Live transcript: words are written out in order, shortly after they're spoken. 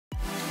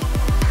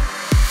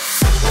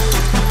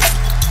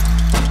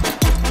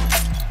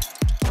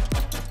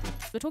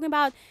We're talking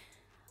about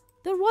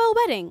the royal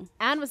wedding.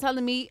 Anne was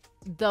telling me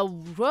the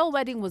royal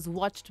wedding was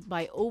watched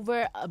by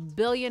over 1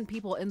 billion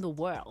people in the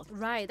world.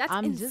 Right. That's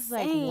I'm insane. just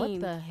like, what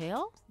the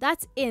hell?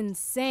 That's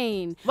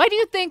insane. Why do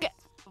you think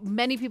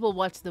many people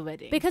watch the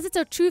wedding? Because it's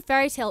a true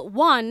fairy tale.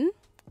 One,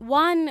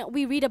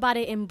 we read about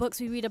it in books.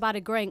 We read about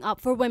it growing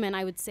up for women,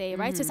 I would say,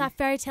 right? So it's that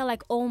fairy tale,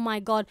 like, oh my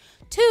God.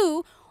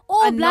 Two,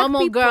 all a black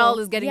normal people, girl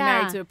is getting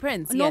married to a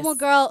prince. A normal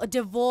girl,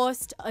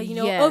 divorced,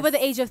 Yes. over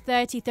the age of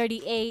 30,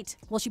 38.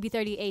 Well, she'll be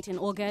 38 in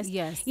August.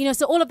 Yes.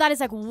 So all of that is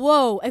like,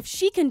 whoa, if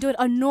she can do it,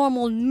 a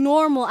normal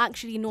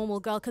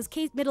girl, because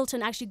Kate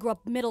Middleton actually grew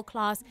up middle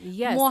class,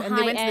 Yes, more and high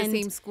they went end. to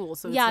the same school.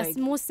 So Yes, it's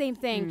like, more same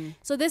thing.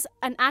 So this,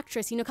 an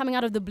actress, coming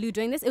out of the blue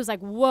doing this, it was like,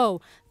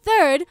 whoa.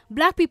 Third,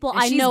 black people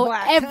I she's know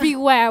black.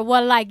 everywhere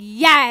were like,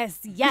 yes,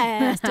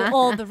 to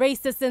all the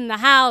racists in the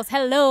house.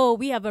 Hello,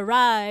 we have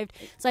arrived.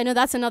 So I know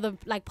that's another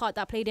like part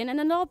that played in. And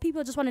a lot of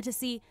people just wanted to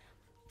see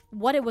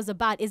what it was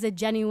about. Is it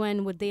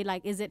genuine? Would they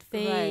is it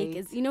fake? Right.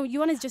 Is you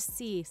want to just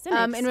see.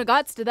 Cynics. in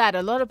regards to that,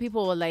 a lot of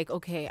people were like,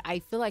 okay, I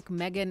feel like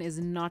Meghan is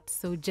not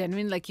so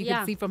genuine, like you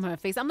can see from her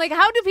face. I'm like,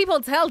 how do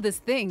people tell this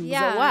thing?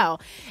 Yeah. So, wow.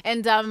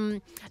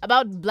 And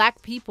about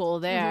black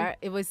people there,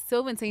 it was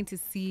so insane to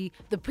see.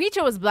 The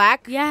preacher was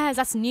black. Yes,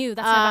 that's new.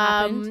 That's never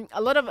happened.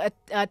 A lot of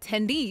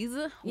attendees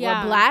were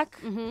Yeah. black.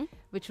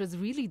 Which was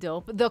really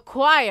dope. The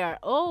choir,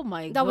 oh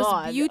my God. That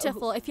was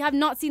beautiful. If you have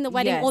not seen the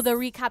wedding or the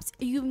recaps,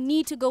 you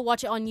need to go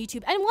watch it on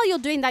YouTube. And while you're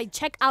doing that,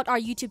 check out our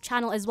YouTube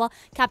channel as well,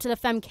 Capital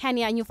FM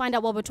Kenya, and you'll find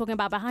out what we're talking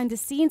about behind the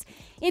scenes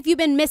if you've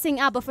been missing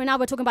out. But for now,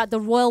 we're talking about the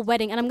royal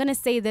wedding. And I'm going to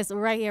say this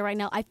right here, right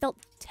now. I felt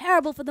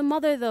terrible for the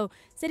mother, though.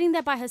 Sitting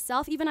there by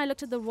herself, even I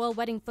looked at the royal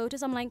wedding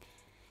photos, I'm like,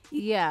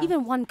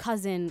 even one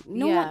cousin,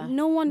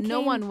 no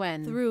one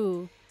went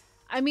through.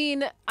 I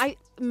mean,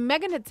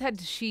 Meghan had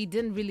said she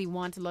didn't really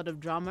want a lot of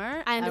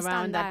drama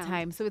around that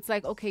time. So it's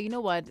like, okay, you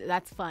know what?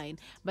 That's fine.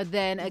 But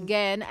then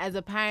again, as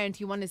a parent,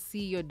 you want to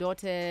see your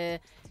daughter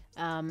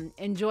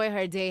enjoy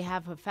her day,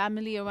 have her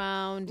family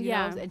around, you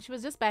know, and she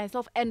was just by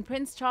herself. And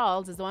Prince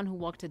Charles is the one who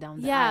walked her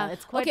down the aisle.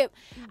 It's quite, okay.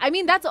 I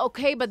mean, that's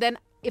okay. But then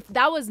if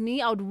that was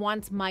me, I would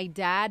want my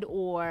dad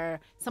or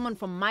someone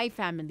from my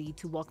family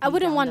to walk me down the aisle. I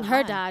wouldn't want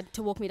her dad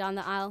to walk me down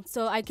the aisle.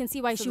 So I can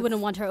see why she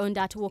wouldn't want her own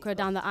dad to walk her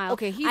down the aisle.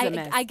 Okay, he's a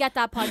mess. I get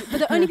that part. But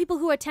the only people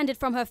who attended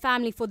from her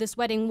family for this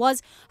wedding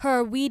was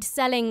her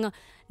weed-selling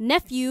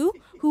nephew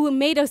who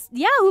made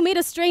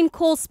a strain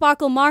called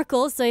Sparkle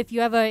Markle. So if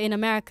you're ever in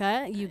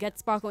America, you get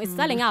Sparkle. It's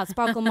selling out,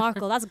 Sparkle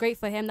Markle. That's great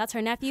for him. That's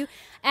her nephew.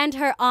 And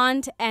her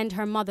aunt and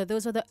her mother.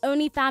 Those are the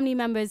only family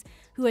members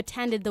who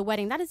attended the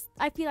wedding.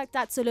 I feel like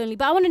that's so lonely.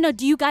 But I want to know,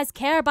 do you guys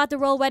care about the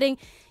royal wedding?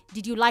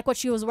 Did you like what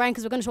she was wearing?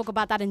 Because we're going to talk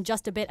about that in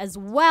just a bit, as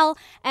well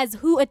as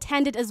who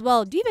attended as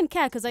well. Do you even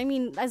care? Because, I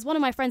mean, as one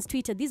of my friends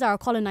tweeted, these are our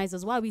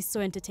colonizers. Why are we so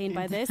entertained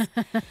by this?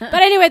 But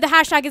anyway, the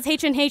hashtag is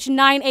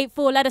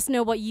HNH984. Let us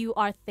know what you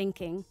are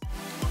thinking.